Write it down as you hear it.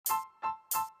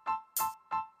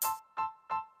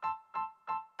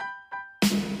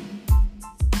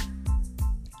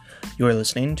You are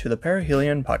listening to the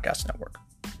Perihelion Podcast Network.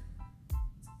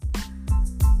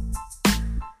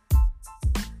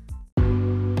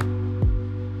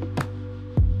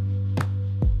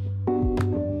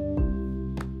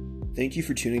 Thank you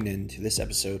for tuning in to this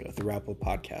episode of the Rapple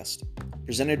Podcast,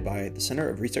 presented by the Center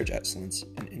of Research Excellence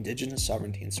in Indigenous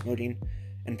Sovereignty and Smoking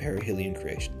and Perihelion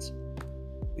Creations.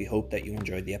 We hope that you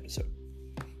enjoyed the episode.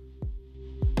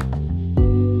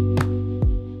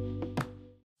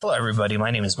 Hello everybody,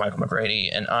 my name is Michael McGrady,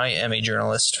 and I am a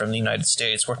journalist from the United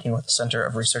States working with the Center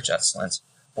of Research Excellence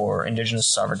for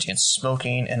Indigenous Sovereignty and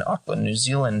Smoking in Auckland, New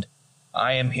Zealand.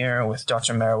 I am here with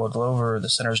Dr. Marewa Glover, the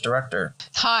Center's director.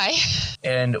 Hi.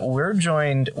 And we're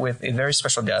joined with a very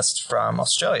special guest from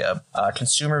Australia,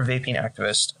 consumer vaping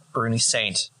activist, Broony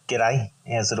Saint. G'day,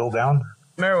 how's it all going?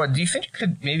 Marewa, do you think you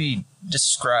could maybe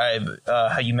describe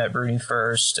how you met Broony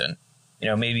first and,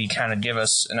 maybe kind of give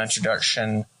us an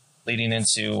introduction leading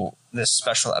into this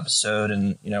special episode,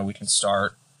 and, we can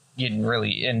start getting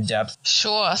really in-depth.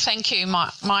 Sure. Thank you,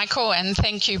 Michael, and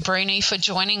thank you, Broony, for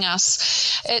joining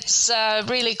us. It's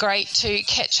really great to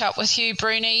catch up with you,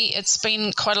 Broony. It's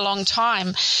been quite a long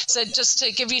time. So just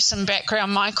to give you some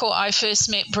background, Michael, I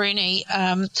first met Broony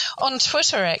on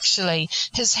Twitter, actually.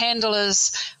 His handle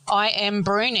is I am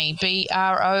Broony,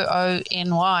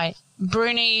 Broony.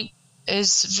 Broony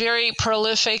is very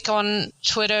prolific on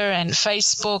Twitter and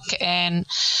Facebook, and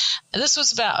this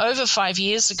was about over 5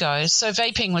 years ago. So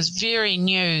vaping was very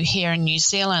new here in New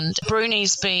Zealand.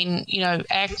 Broony's been,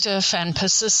 active and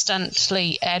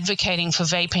persistently advocating for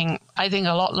vaping, I think,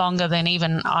 a lot longer than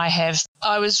even I have.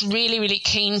 I was really, really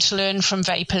keen to learn from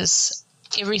vapers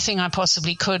everything I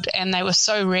possibly could, and they were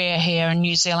so rare here in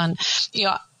New Zealand.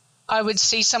 I would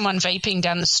see someone vaping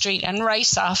down the street and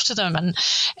race after them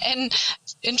and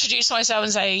introduce myself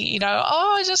and say,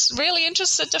 I'm just really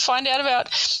interested to find out about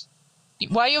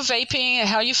why you're vaping,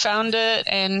 how you found it.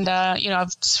 And,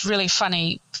 it's really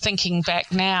funny thinking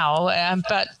back now.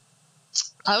 But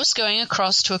I was going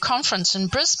across to a conference in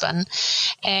Brisbane,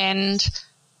 and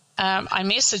I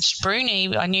messaged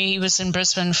Broony. I knew he was in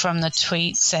Brisbane from the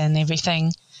tweets and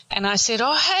everything. And I said,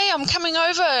 hey, I'm coming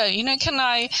over. Can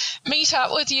I meet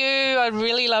up with you? I'd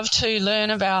really love to learn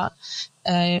about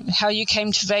how you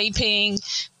came to vaping.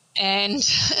 And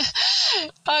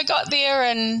I got there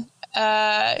and,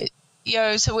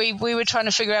 so we were trying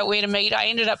to figure out where to meet. I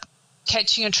ended up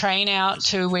catching a train out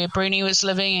to where Broony was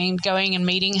living and going and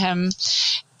meeting him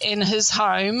in his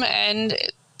home. And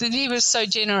he was so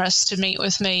generous to meet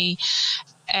with me.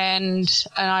 And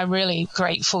I'm really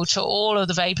grateful to all of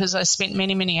the vapers I spent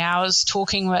many, many hours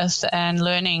talking with and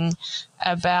learning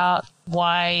about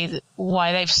why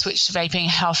they've switched to vaping,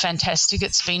 how fantastic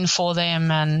it's been for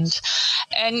them. And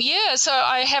so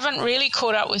I haven't really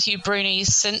caught up with you, Broony,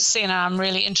 since then. I'm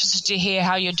really interested to hear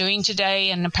how you're doing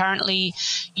today, and apparently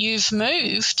you've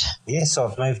moved. Yes,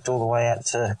 I've moved all the way out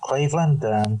to Cleveland,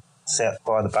 south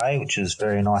by the bay, which is a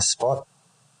very nice spot.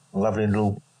 A lovely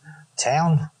little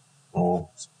town. Or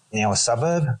now a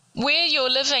suburb. Where you're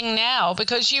living now,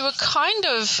 because you were kind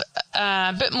of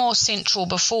a bit more central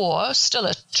before, still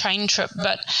a train trip,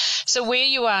 but so where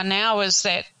you are now, is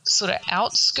that sort of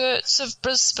outskirts of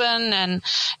Brisbane, and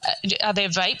are there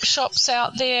vape shops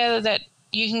out there that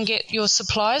you can get your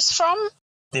supplies from?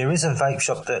 There is a vape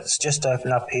shop that's just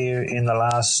opened up here in the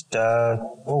last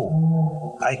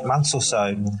 8 months or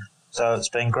so. So it's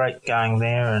been great going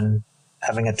there and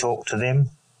having a talk to them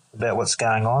about what's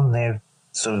going on. They're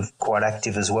sort of quite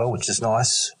active as well, which is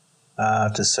nice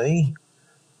to see,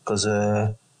 because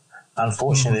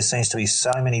unfortunately there seems to be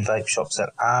so many vape shops that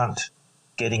aren't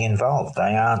getting involved.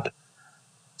 They aren't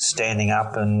standing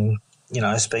up and,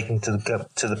 speaking to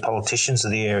the politicians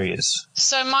of the areas.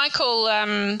 So, Michael,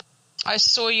 I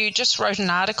saw you just wrote an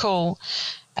article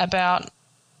about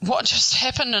what just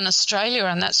happened in Australia,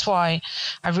 and that's why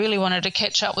I really wanted to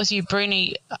catch up with you,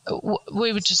 Broony.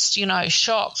 We were just,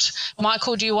 shocked.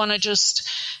 Michael, do you want to just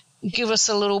give us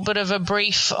a little bit of a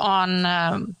brief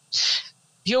on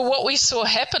what we saw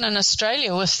happen in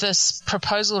Australia with this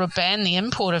proposal to ban the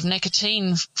import of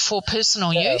nicotine for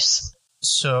personal use?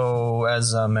 So,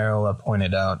 as Marewa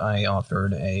pointed out, I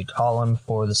authored a column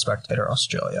for The Spectator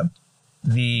Australia.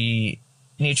 The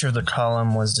nature of the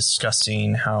column was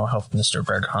discussing how Health Minister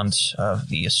Greg Hunt of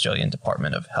the Australian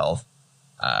Department of Health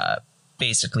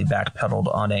basically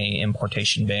backpedaled on a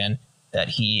importation ban that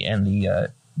he and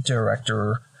the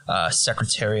director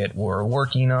secretariat were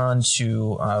working on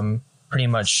to pretty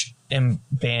much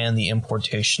ban the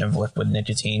importation of liquid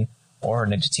nicotine or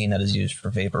nicotine that is used for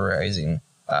vaporizing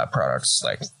products,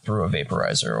 like through a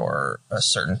vaporizer or a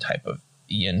certain type of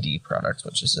END product,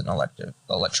 which is an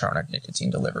electronic nicotine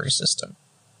delivery system.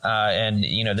 And,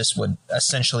 this would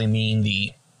essentially mean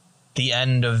the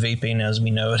end of vaping as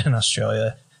we know it in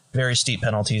Australia. Very steep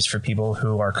penalties for people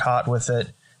who are caught with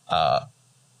it,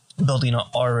 building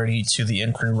already to the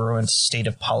incongruent state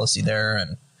of policy there.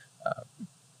 And,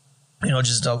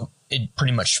 it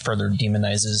pretty much further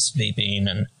demonizes vaping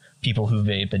and people who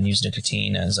vape and use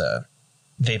nicotine as a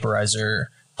vaporizer,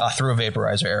 through a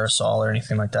vaporizer aerosol or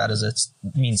anything like that as its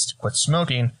means to quit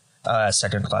smoking. As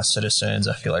second-class citizens,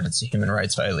 I feel like it's a human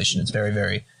rights violation. It's very,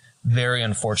 very, very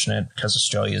unfortunate because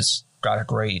Australia's got a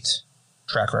great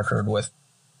track record with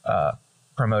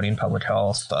promoting public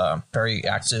health, very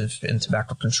active in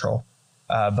tobacco control.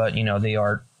 But,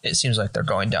 it seems like they're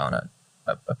going down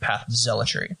a path of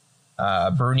zealotry.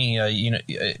 Broony,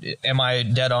 am I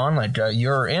dead on? Like,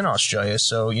 you're in Australia,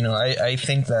 so, I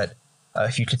think that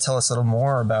if you could tell us a little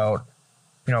more about,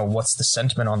 what's the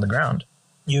sentiment on the ground.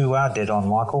 You are dead on,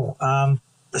 Michael.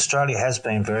 Australia has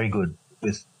been very good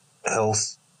with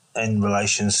health in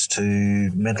relations to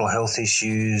mental health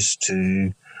issues,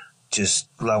 to just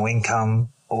low income,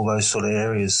 all those sort of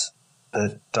areas.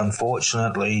 But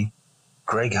unfortunately,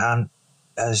 Greg Hunt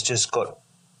has just got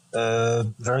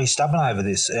very stubborn over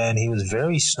this, and he was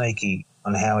very sneaky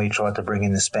on how he tried to bring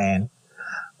in this ban.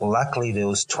 Well, luckily, there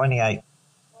was 28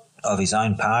 of his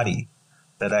own party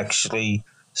that actually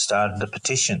started a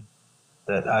petition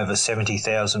that over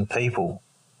 70,000 people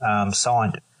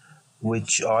signed,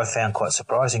 which I found quite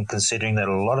surprising considering that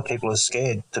a lot of people are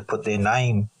scared to put their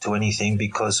name to anything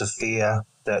because of fear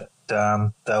that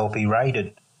they'll be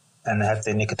raided and have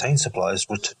their nicotine supplies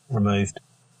removed.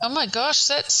 Oh my gosh,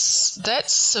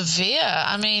 that's severe.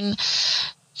 I mean,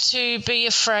 to be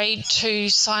afraid to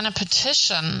sign a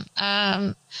petition.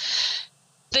 Can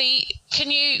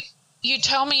you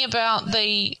tell me about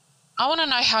I want to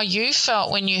know how you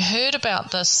felt when you heard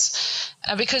about this,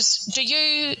 because do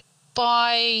you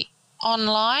buy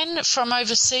online from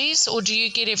overseas or do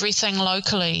you get everything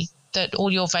locally, that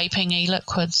all your vaping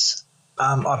e-liquids?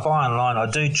 I buy online. I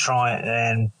do try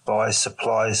and buy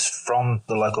supplies from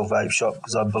the local vape shop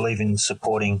because I believe in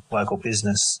supporting local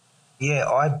business. Yeah,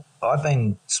 I've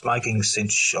been smoking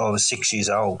since I was 6 years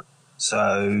old,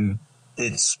 so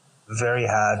it's very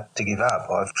hard to give up.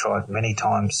 I've tried many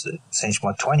times since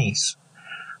my 20s.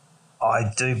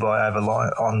 I do buy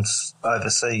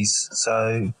overseas,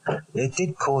 so it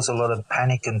did cause a lot of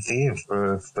panic and fear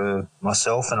for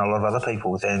myself and a lot of other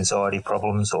people with anxiety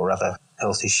problems or other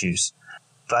health issues.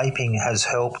 Vaping has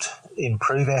helped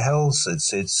improve our health.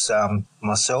 It's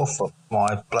myself,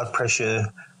 my blood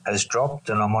pressure has dropped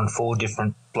and I'm on 4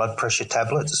 different blood pressure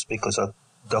tablets because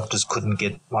doctors couldn't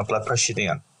get my blood pressure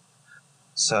down.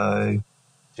 So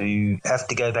to have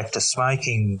to go back to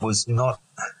smoking was not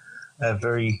a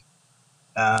very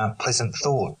pleasant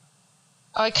thought.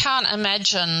 I can't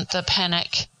imagine the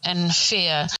panic and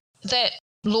fear. That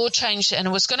law changed and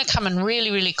it was going to come in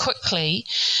really, really quickly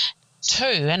too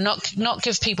and not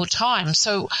give people time.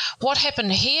 So what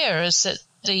happened here is that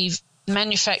the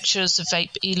manufacturers of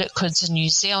vape e-liquids in New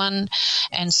Zealand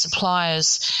and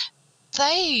suppliers,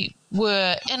 they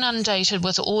were inundated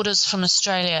with orders from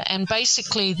Australia and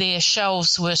basically their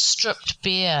shelves were stripped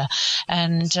bare,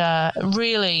 and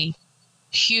really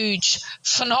huge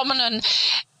phenomenon.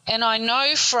 And I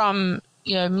know from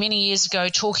many years ago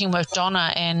talking with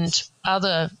Donna and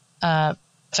other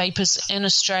vapors in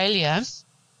Australia,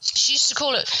 she used to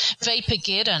call it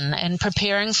Vapageddon, and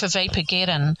preparing for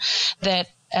Vapageddon, that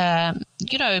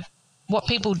what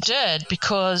people did,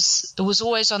 because it was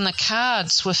always on the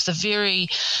cards with the very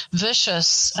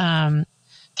vicious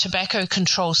tobacco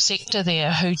control sector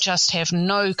there, who just have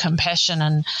no compassion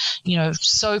and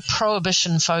so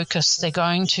prohibition focused. They're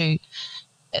going to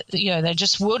they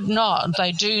just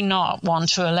they do not want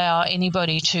to allow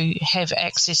anybody to have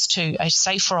access to a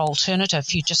safer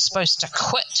alternative. You're just supposed to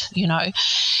quit,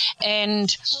 And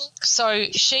so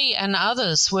she and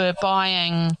others were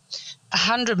buying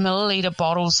 100 milliliter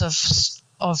bottles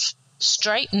of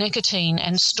straight nicotine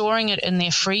and storing it in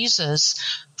their freezers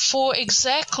for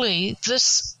exactly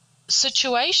this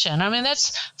situation. I mean,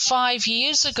 that's 5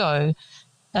 years ago.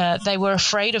 They were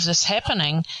afraid of this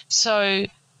happening. So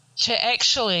to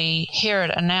actually hear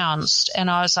it announced, and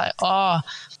I was like,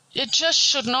 it just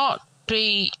should not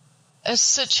be a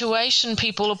situation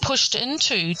people are pushed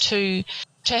into to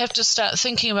have to start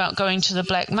thinking about going to the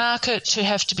black market, to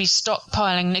have to be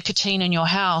stockpiling nicotine in your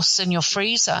house, in your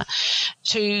freezer,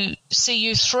 to see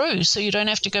you through so you don't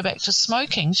have to go back to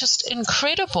smoking. Just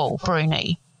incredible,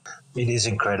 Broony. It is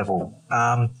incredible.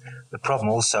 The problem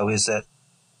also is that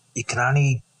you can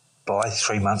only buy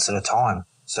 3 months at a time.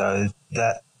 So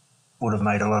that would have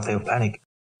made a lot of people panic.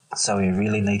 So we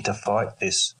really need to fight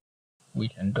this. we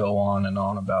can go on and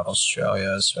on about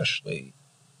Australia, especially,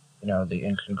 the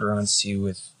incongruency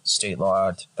with state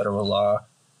law to federal law,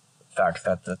 the fact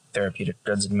that the Therapeutic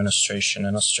Goods Administration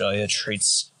in Australia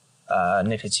treats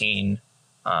nicotine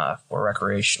for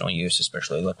recreational use,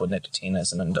 especially liquid nicotine,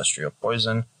 as an industrial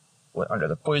poison under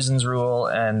the poisons rule.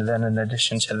 And then in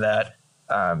addition to that,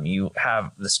 you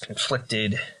have this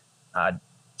conflicted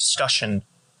discussion,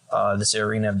 this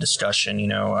arena of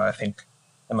discussion. I think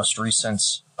the most recent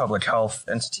public health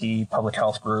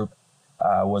group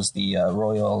was the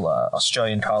Royal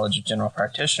Australian College of General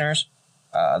Practitioners.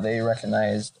 They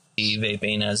recognized the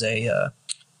vaping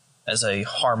as a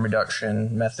harm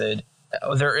reduction method.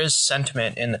 There is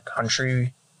sentiment in the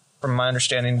country, from my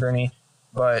understanding, Broony,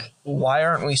 but why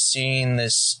aren't we seeing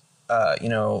this,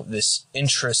 this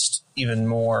interest even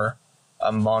more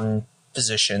among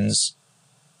physicians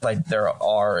like there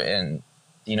are in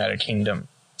the United Kingdom?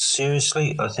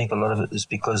 Seriously, I think a lot of it is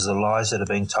because of the lies that are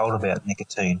being told about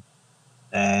nicotine,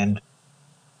 and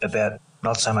about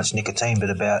not so much nicotine but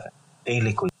about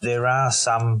e-liquid. There are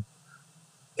some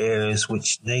areas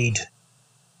which need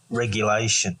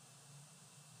regulation,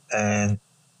 and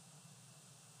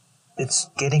it's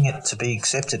getting it to be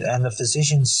accepted, and the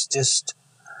physicians just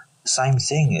same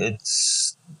thing.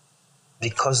 It's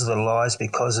because of the lies,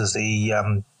 because of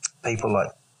the people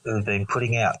like who have been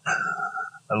putting out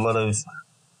a lot of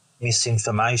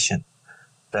misinformation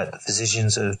that the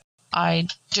physicians have. I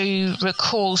do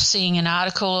recall seeing an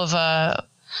article of a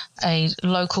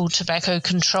local tobacco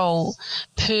control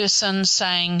person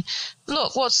saying,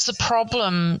 look, what's the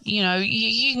problem?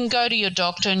 You can go to your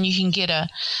doctor and you can get a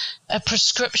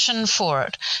prescription for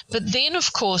it. But then,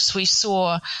 of course, we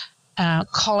saw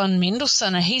Colin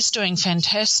Mendelsohn, and he's doing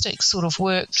fantastic sort of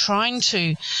work trying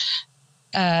to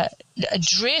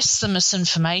address the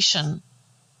misinformation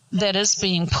that is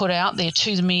being put out there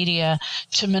to the media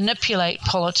to manipulate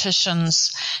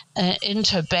politicians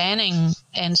into banning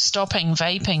and stopping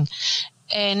vaping.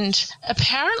 And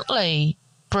apparently,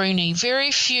 Broony,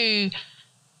 very few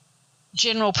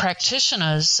general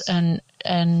practitioners and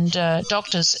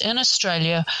doctors in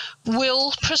Australia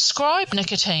will prescribe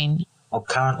nicotine. Well,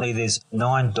 currently there's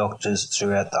 9 doctors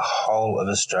throughout the whole of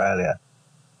Australia.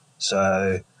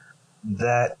 So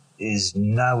that is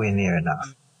nowhere near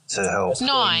enough to help.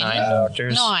 9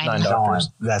 doctors. 9 doctors.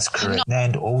 That's correct.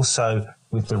 And also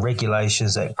with the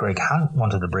regulations that Greg Hunt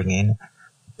wanted to bring in,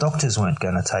 doctors weren't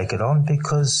going to take it on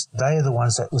because they are the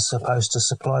ones that were supposed to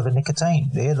supply the nicotine.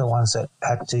 They're the ones that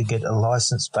had to get a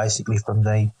license basically from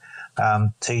the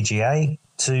TGA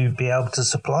to be able to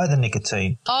supply the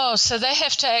nicotine. Oh, so they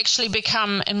have to actually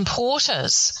become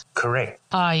importers. Correct.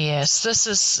 Ah, yes. This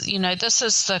is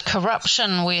the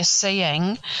corruption we're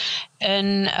seeing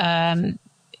in and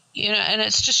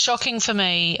it's just shocking for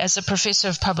me as a professor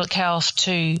of public health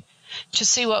to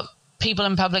see what people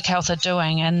in public health are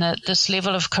doing, and this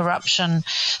level of corruption,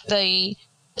 the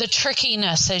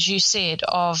trickiness, as you said,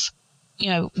 of,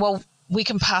 well, we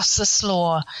can pass this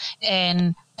law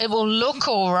and it will look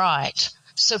all right,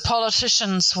 so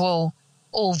politicians will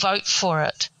all vote for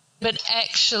it. But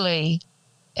actually,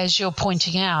 as you're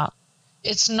pointing out,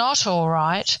 it's not all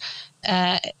right.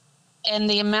 And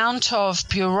the amount of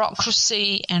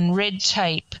bureaucracy and red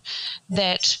tape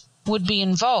that would be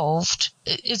involved,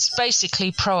 it's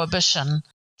basically prohibition.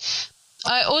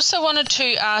 I also wanted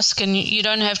to ask, and you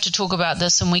don't have to talk about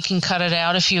this and we can cut it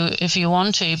out if you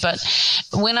want to, but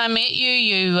when I met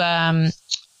you,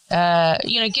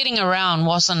 getting around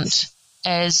wasn't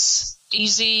as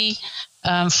easy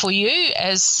for you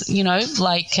as,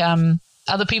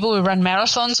 other people who run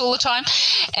marathons all the time.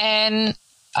 And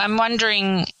I'm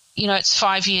wondering, it's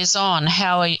 5 years on.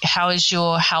 How is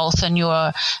your health and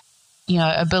your,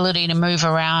 ability to move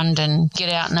around and get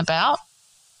out and about?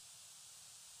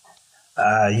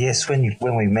 Yes, when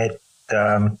we met,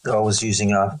 I was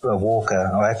using a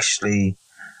walker. I actually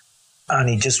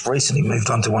only just recently moved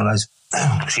on to one of those,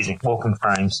 walking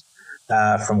frames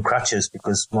from crutches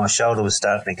because my shoulder was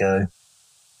starting to go.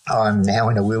 I'm now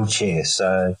in a wheelchair,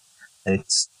 so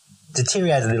it's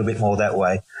deteriorated a little bit more that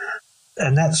way.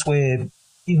 And that's where,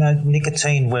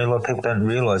 nicotine, where a lot of people don't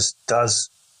realise, does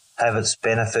have its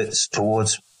benefits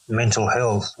towards mental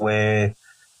health, where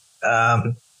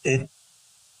it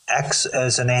acts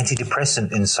as an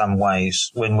antidepressant in some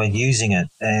ways when we're using it,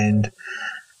 and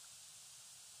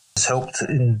it's helped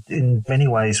in many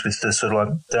ways with the sort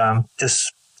of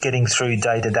just getting through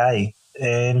day to day.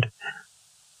 And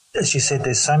as you said,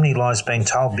 there's so many lies being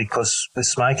told because with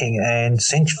smoking, and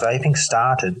since vaping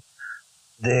started,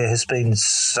 there has been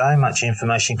so much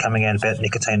information coming out about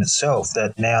nicotine itself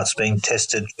that now it's being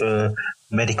tested for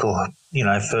medical,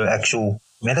 for actual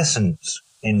medicines.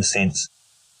 in a sense,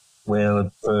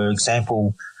 where, for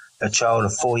example, a child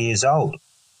of 4 years old,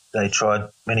 they tried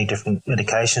many different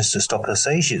medications to stop her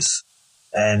seizures,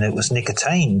 and it was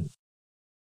nicotine.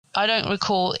 I don't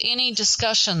recall any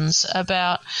discussions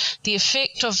about the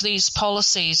effect of these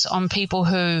policies on people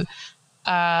who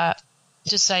are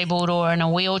disabled or in a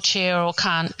wheelchair or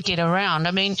can't get around.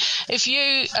 I mean, if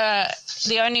you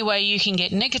the only way you can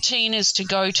get nicotine is to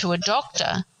go to a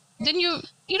doctor, then you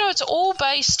know it's all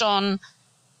based on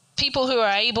people who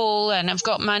are able and have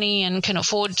got money and can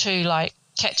afford to like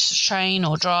catch the train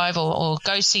or drive or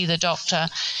go see the doctor,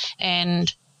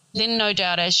 and then no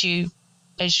doubt as you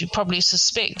probably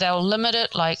suspect, they'll limit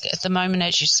it. Like at the moment,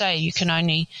 as you say, you can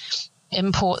only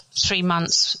import 3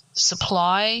 months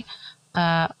supply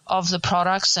of the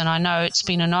products, and I know it's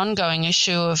been an ongoing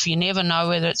issue of you never know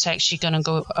whether it's actually going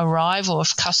to arrive or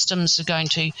if customs are going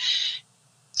to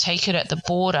take it at the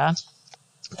border.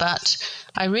 But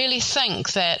I really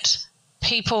think that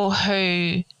people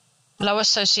who lower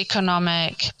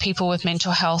socioeconomic, people with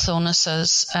mental health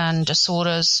illnesses and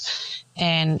disorders,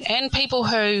 and people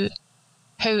who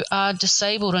are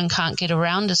disabled and can't get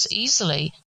around as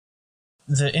easily.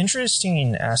 The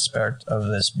interesting aspect of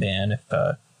this ban, if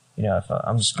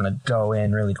I'm just going to go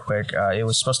in really quick, it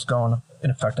was supposed to go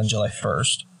in effect on July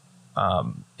 1st.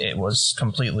 It was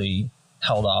completely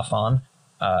held off on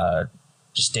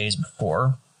just days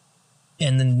before.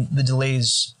 And then the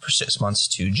delays for 6 months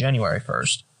to January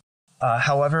 1st.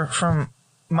 However, from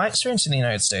my experience in the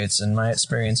United States and my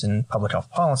experience in public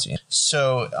health policy,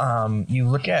 so you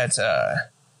look at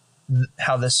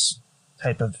how this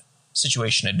type of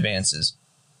situation advances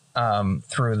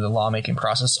through the lawmaking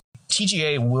process.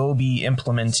 TGA will be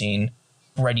implementing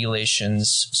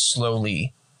regulations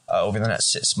slowly over the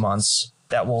next 6 months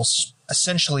that will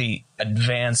essentially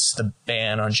advance the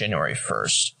ban on January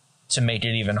 1st to make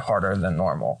it even harder than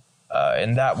normal.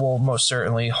 And that will most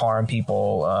certainly harm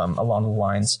people along the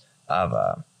lines of,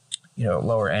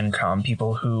 lower income,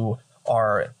 people who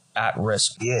are at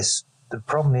risk. Yes, the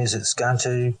problem is it's going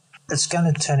to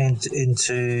turn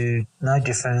into no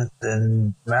different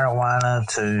than marijuana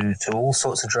to all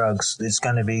sorts of drugs. There's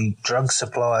going to be drug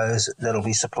suppliers that'll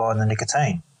be supplying the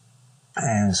nicotine.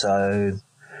 And so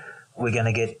we're going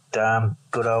to get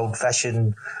good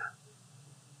old-fashioned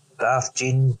bath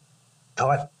gin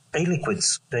type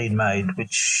e-liquids being made,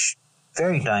 which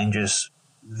very dangerous,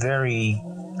 very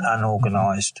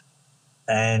unorganised,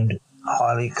 and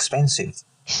highly expensive.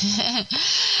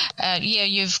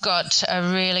 You've got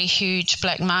a really huge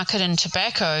black market in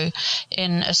tobacco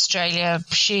in Australia.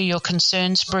 Share your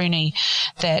concerns, Broony,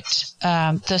 that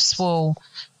this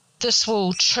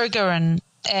will trigger and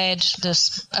add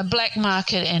a black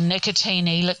market in nicotine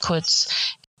e-liquids.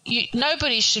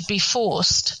 Nobody should be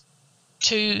forced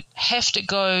to have to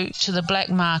go to the black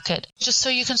market just so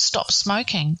you can stop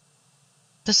smoking.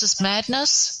 This is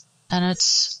madness, and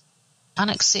it's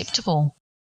unacceptable.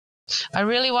 I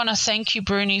really want to thank you,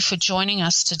 Broony, for joining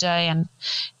us today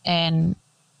and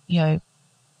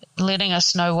letting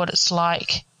us know what it's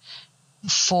like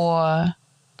for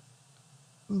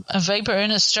a vapor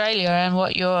in Australia and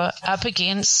what you're up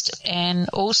against, and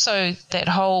also that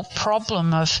whole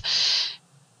problem of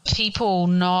people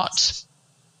not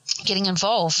getting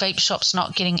involved, vape shops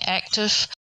not getting active.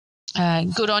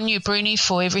 Good on you, Broony,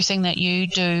 for everything that you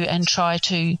do and try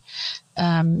to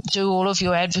do all of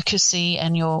your advocacy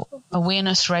and your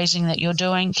awareness raising that you're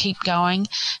doing. Keep going,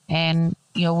 and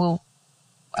we'll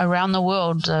around the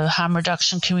world, the harm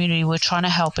reduction community, we're trying to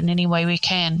help in any way we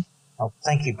can. Well,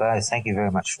 thank you both. Thank you very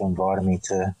much for inviting me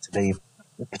to be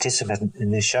a participant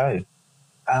in this show.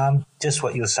 Just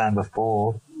what you were saying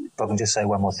before, if I can just say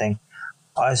one more thing,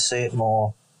 I see it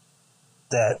more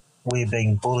that we're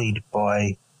being bullied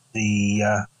by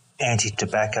the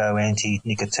anti-tobacco,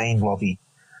 anti-nicotine lobby.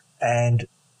 And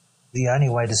the only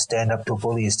way to stand up to a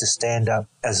bully is to stand up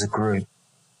as a group.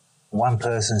 One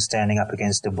person standing up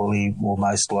against a bully will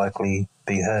most likely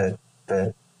be hurt.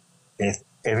 But if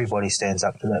everybody stands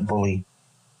up to that bully,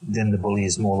 then the bully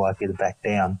is more likely to back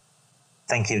down.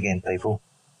 Thank you again, people.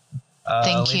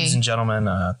 Thank you. Ladies and gentlemen,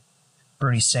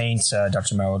 Broony Saint,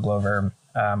 Dr. Marewa Glover,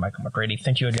 Michael McGrady,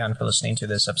 thank you again for listening to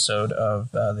this episode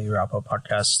of the Ralpo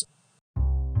podcast.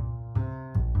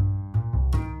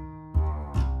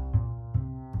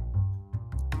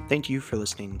 Thank you for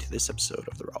listening to this episode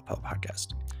of the Ralpo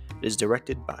podcast. It is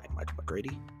directed by Michael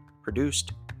McGrady,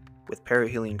 produced with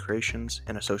Parahelion Creations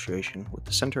in association with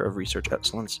the Center of Research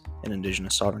Excellence in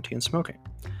Indigenous Sovereignty and Smoking.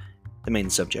 The main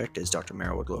subject is Dr.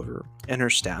 Marewa Glover and her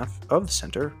staff of the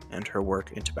center and her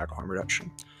work in tobacco harm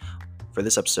reduction. For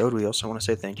this episode, we also want to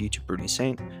say thank you to Broony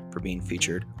Saint for being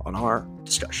featured on our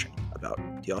discussion about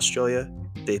about the Australia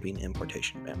vaping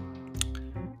importation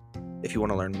ban. If you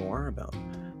want to learn more about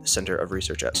the Center of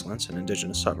Research Excellence in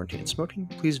Indigenous Sovereignty and Smoking,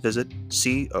 please visit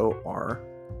coreiss.com.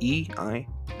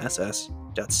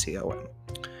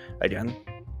 Again,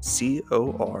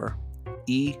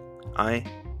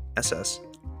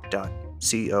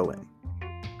 coreiss.com.